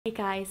Hey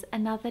guys,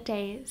 another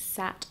day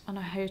sat on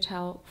a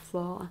hotel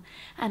floor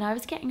and I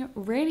was getting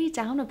really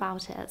down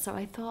about it, so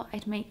I thought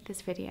I'd make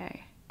this video.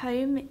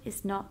 Home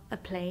is not a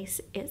place,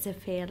 it's a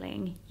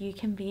feeling. You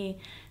can be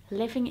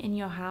living in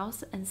your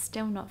house and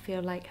still not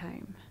feel like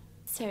home.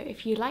 So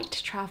if you like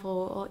to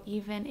travel, or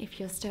even if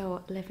you're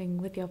still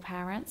living with your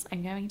parents,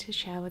 I'm going to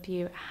share with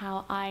you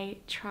how I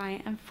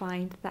try and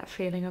find that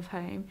feeling of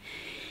home,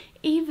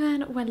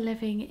 even when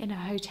living in a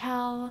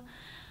hotel.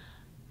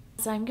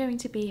 So I'm going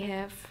to be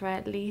here for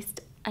at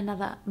least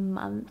another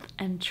month,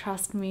 and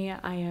trust me,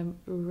 I am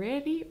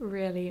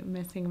really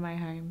missing my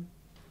home.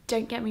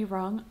 Don't get me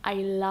wrong, I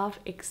love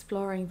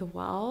exploring the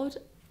world,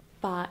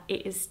 but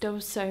it is still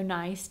so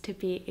nice to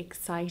be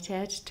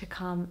excited to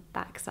come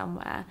back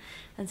somewhere,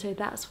 and so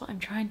that's what I'm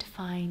trying to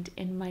find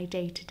in my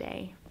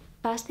day-to-day.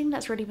 First thing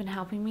that's really been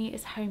helping me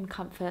is home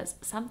comforts.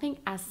 Something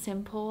as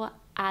simple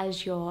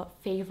as your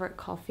favorite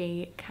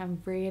coffee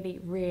can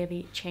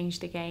really change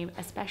the game,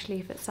 especially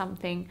if it's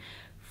something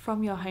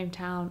from your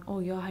hometown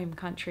or your home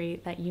country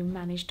that you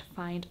manage to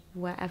find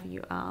wherever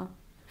you are.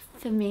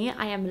 For me,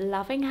 I am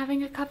loving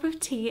having a cup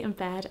of tea in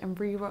bed and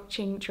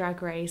rewatching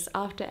Drag Race.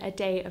 After a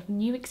day of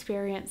new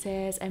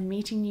experiences and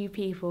meeting new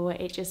people,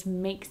 it just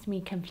makes me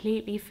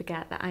completely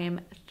forget that I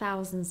am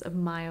thousands of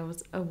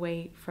miles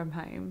away from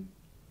home.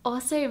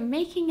 Also,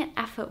 making an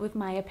effort with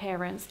my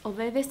appearance.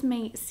 Although this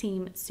may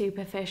seem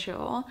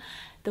superficial,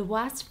 the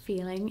worst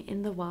feeling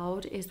in the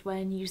world is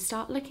when you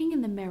start looking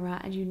in the mirror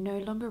and you no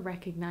longer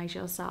recognize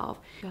yourself.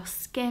 Your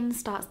skin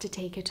starts to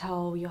take a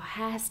toll, your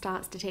hair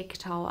starts to take a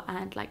toll,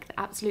 and like the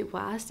absolute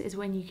worst is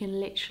when you can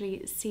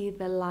literally see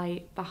the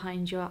light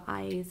behind your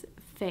eyes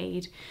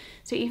fade.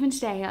 So even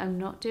today I'm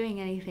not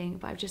doing anything,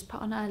 but I've just put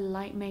on a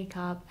light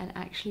makeup and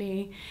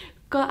actually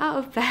got out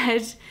of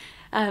bed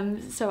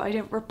so I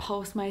don't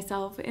repulse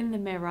myself in the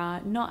mirror,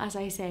 not as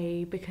I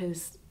say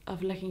because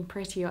of looking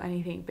pretty or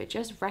anything, but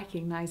just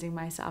recognizing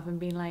myself and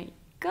being like,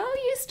 girl,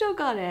 you still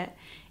got it.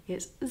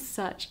 It's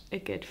such a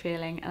good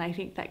feeling, and I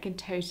think that can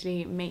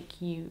totally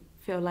make you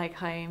feel like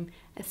home,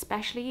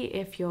 especially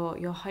if your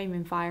home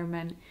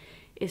environment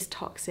is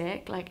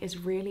toxic. Like, it's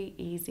really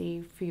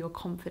easy for your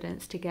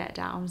confidence to get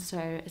down,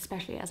 so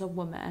especially as a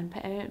woman,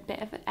 put a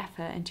bit of an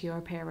effort into your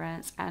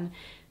appearance, and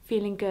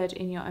feeling good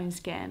in your own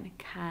skin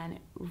can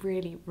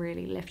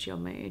really lift your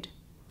mood.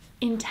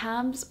 In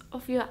terms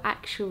of your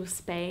actual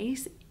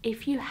space,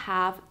 if you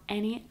have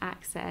any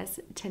access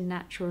to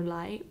natural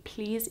light,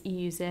 please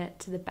use it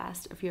to the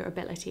best of your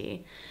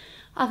ability.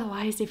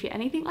 Otherwise, if you're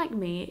anything like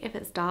me, if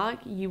it's dark,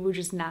 you will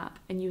just nap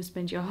and you'll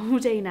spend your whole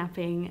day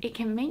napping. It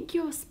can make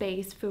your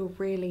space feel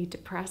really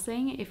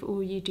depressing if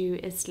all you do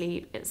is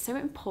sleep. It's so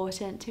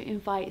important to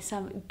invite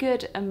some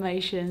good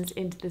emotions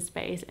into the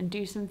space and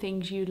do some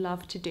things you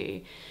love to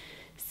do.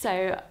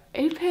 So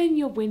open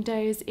your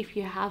windows if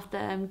you have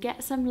them,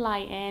 get some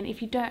light in.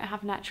 If you don't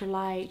have natural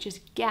light,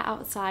 just get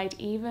outside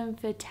even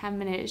for 10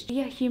 minutes.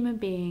 We are human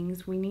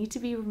beings. We need to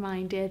be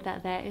reminded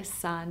that there is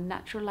sun.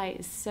 Natural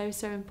light is so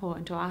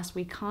important to us.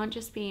 We can't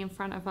just be in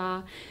front of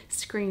our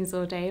screens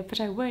all day,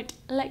 but I won't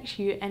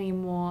lecture you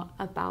anymore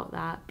about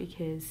that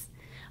because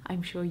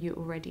I'm sure you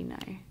already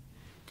know.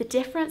 The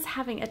difference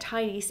having a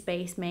tidy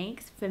space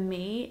makes, for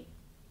me,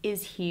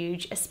 is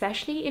huge,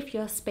 especially if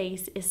your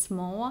space is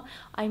small.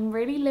 I'm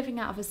really living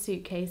out of a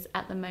suitcase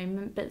at the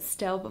moment, but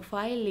still, before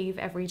I leave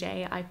every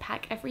day, I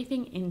pack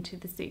everything into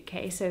the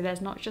suitcase so there's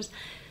not just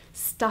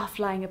stuff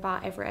lying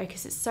about everywhere,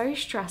 because it's so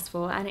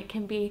stressful and it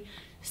can be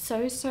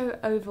so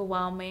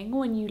overwhelming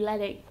when you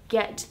let it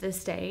get to the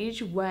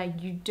stage where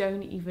you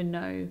don't even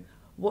know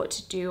what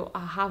to do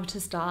or how to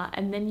start,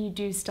 and then you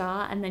do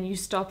start and then you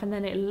stop and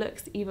then it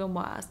looks even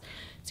worse.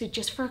 So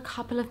just for a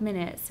couple of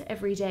minutes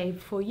every day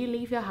before you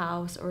leave your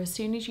house, or as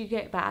soon as you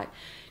get back,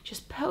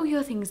 just put all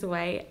your things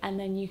away and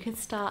then you can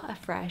start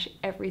afresh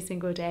every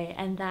single day,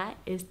 and that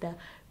is the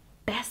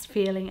best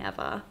feeling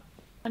ever.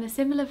 On a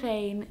similar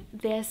vein,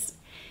 this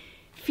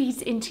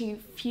feeds into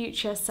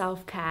future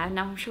self-care.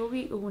 Now, I'm sure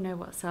we all know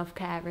what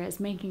self-care is,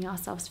 making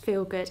ourselves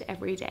feel good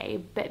every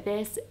day, but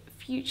this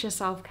future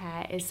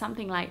self-care is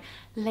something like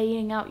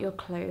laying out your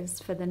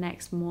clothes for the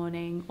next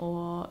morning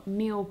or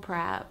meal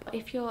prep.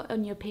 If you're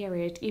on your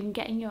period, even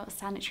getting your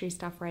sanitary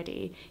stuff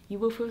ready, you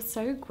will feel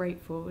so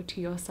grateful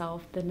to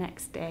yourself the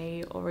next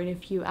day or in a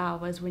few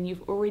hours when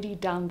you've already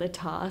done the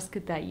task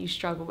that you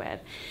struggle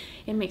with.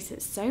 It makes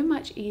it so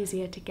much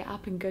easier to get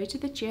up and go to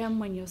the gym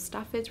when your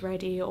stuff is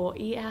ready, or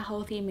eat a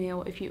healthy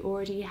meal if you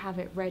already have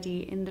it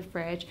ready in the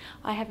fridge.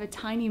 I have a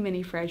tiny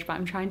mini fridge, but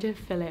I'm trying to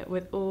fill it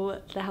with all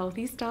the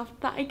healthy stuff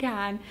that I can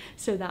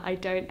so that I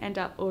don't end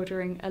up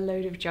ordering a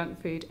load of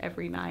junk food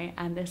every night,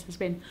 and this has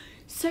been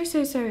so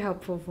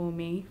helpful for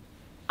me.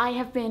 I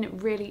have been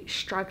really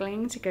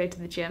struggling to go to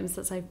the gym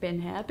since I've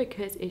been here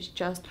because it's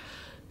just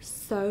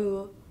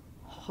so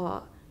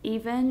hot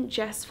Even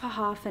just for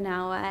half an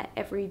hour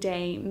every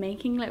day,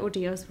 making little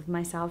deals with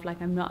myself,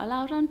 like I'm not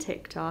allowed on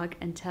TikTok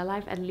until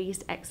I've at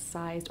least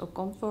exercised or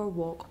gone for a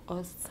walk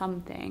or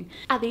something.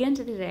 At the end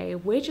of the day,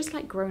 we're just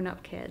like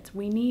grown-up kids.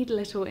 We need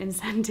little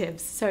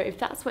incentives. So if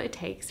that's what it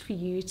takes for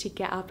you to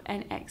get up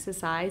and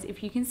exercise,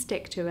 if you can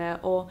stick to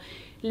it, or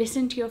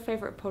listen to your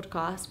favorite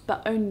podcast,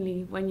 but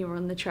only when you're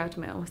on the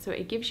treadmill, so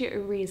it gives you a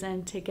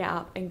reason to get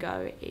up and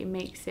go, it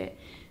makes it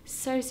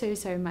so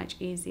much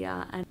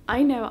easier. And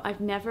I know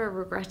I've never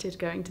regretted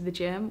going to the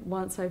gym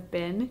once I've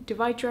been.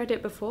 Do I dread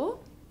it before?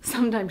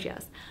 Sometimes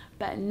yes,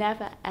 but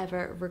never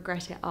ever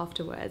regret it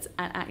afterwards.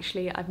 And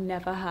actually I've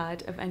never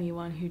heard of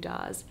anyone who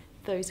does.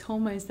 Those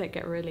hormones that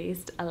get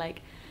released are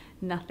like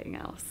nothing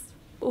else.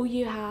 All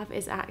you have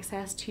is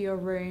access to your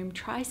room.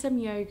 Try some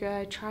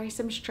yoga, try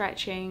some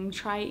stretching,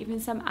 try even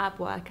some ab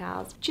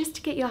workouts, just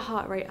to get your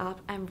heart rate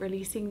up and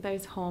releasing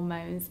those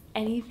hormones.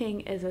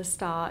 Anything is a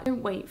start.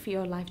 Don't wait for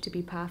your life to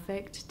be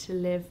perfect to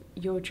live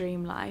your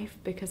dream life,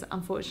 because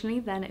unfortunately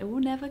then it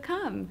will never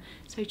come.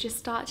 So just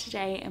start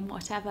today in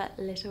whatever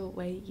little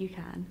way you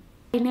can.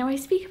 I know I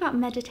speak about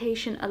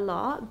meditation a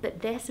lot, but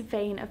this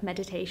vein of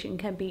meditation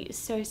can be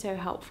so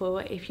helpful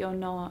if you're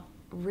not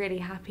really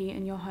happy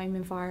in your home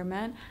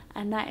environment,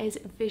 and that is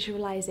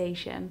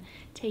visualization.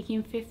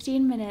 Taking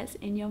 15 minutes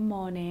in your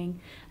morning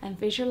and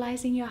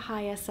visualizing your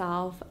higher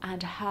self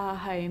and her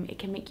home, it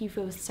can make you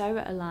feel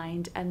so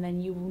aligned, and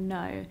then you will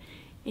know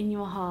in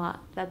your heart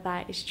that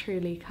that is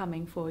truly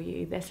coming for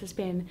you. This has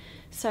been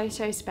so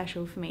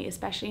special for me,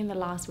 especially in the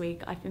last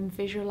week. I've been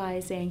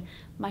visualizing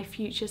my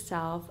future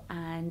self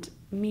and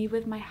me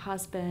with my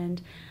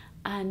husband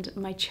and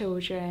my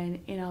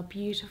children in our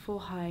beautiful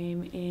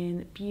home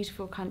in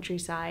beautiful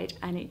countryside,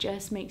 and it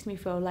just makes me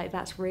feel like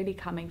that's really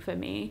coming for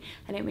me,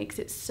 and it makes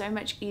it so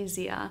much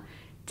easier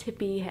to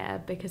be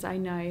here, because I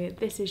know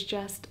this is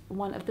just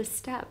one of the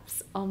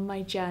steps on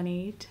my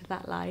journey to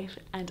that life,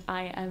 and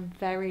I am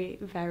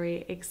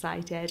very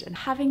excited. And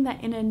having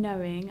that inner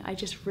knowing, I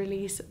just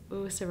release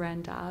all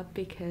surrender,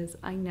 because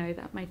I know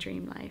that my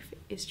dream life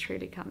is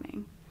truly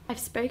coming. I've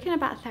spoken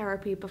about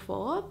therapy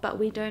before, but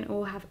we don't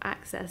all have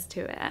access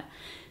to it.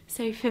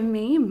 So for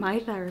me, my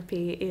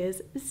therapy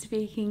is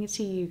speaking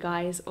to you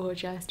guys, or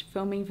just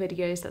filming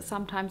videos that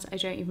sometimes I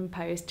don't even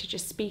post, to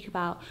just speak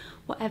about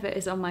whatever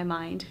is on my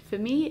mind. For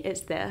me,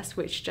 it's this,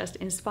 which just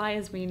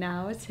inspires me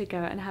now to go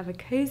and have a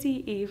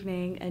cozy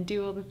evening and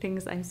do all the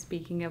things I'm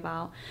speaking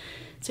about.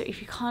 So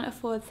if you can't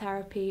afford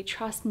therapy,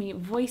 trust me,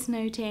 voice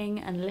noting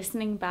and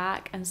listening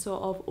back and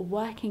sort of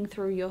working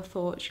through your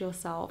thoughts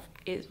yourself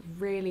is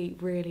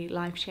really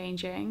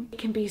life-changing. It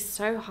can be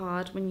so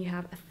hard when you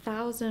have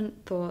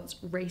 1,000 thoughts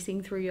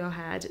racing through your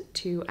head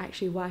to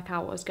actually work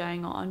out what's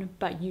going on,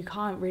 but you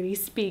can't really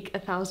speak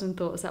 1,000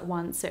 thoughts at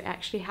once. So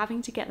actually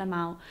having to get them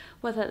out,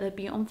 whether it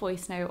be on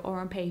voice note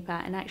or on paper,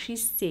 and actually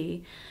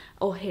see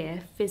or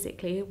hear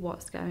physically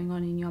what's going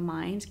on in your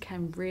mind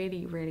can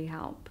really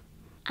help.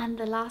 And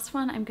the last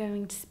one I'm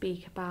going to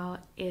speak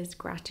about is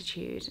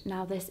gratitude.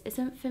 Now, this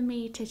isn't for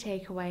me to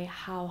take away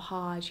how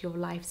hard your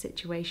life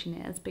situation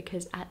is,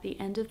 because at the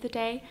end of the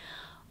day,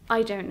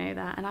 I don't know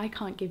that, and I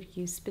can't give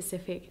you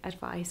specific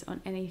advice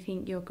on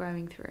anything you're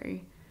going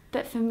through.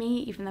 But for me,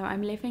 even though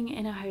I'm living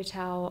in a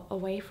hotel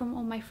away from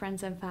all my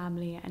friends and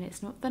family, and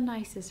it's not the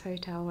nicest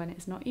hotel and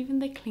it's not even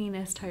the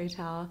cleanest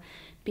hotel,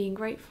 being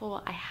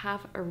grateful I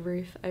have a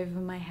roof over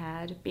my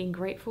head, being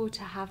grateful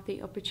to have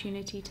the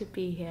opportunity to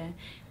be here,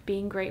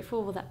 being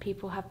grateful that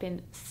people have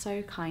been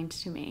so kind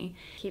to me,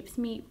 keeps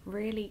me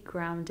really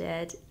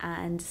grounded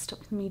and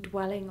stops me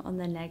dwelling on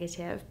the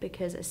negative,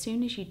 because as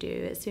soon as you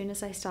do, as soon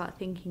as I start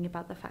thinking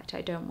about the fact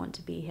I don't want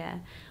to be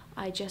here,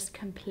 I just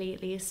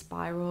completely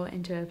spiral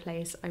into a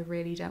place I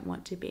really don't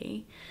want to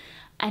be.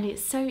 And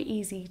it's so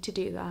easy to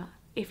do that.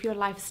 If your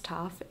life's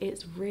tough,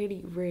 it's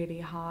really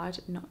hard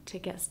not to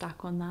get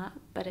stuck on that,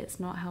 but it's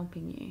not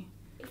helping you.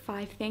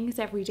 5 things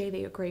every day that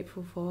you're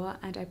grateful for,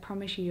 and I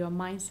promise you, your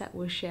mindset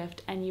will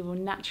shift and you will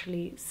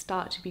naturally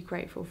start to be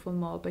grateful for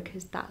more,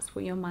 because that's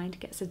what your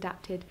mind gets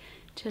adapted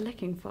to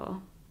looking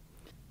for.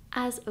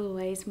 As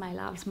always, my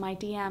loves, my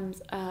DMs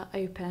are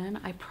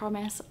open. I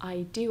promise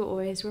I do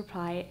always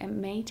reply. It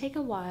may take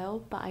a while,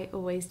 but I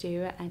always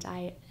do, and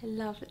I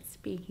love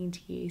speaking to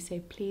you. So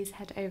please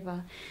head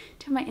over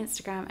to my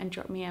Instagram and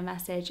drop me a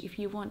message if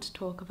you want to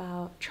talk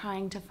about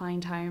trying to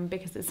find home,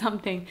 because it's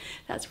something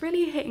that's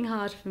really hitting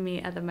hard for me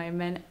at the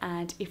moment,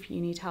 and if you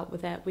need help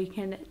with it, we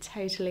can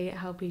totally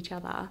help each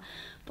other.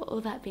 But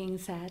all that being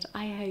said,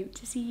 I hope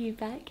to see you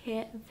back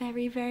here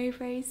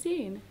very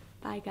soon.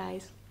 Bye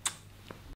guys.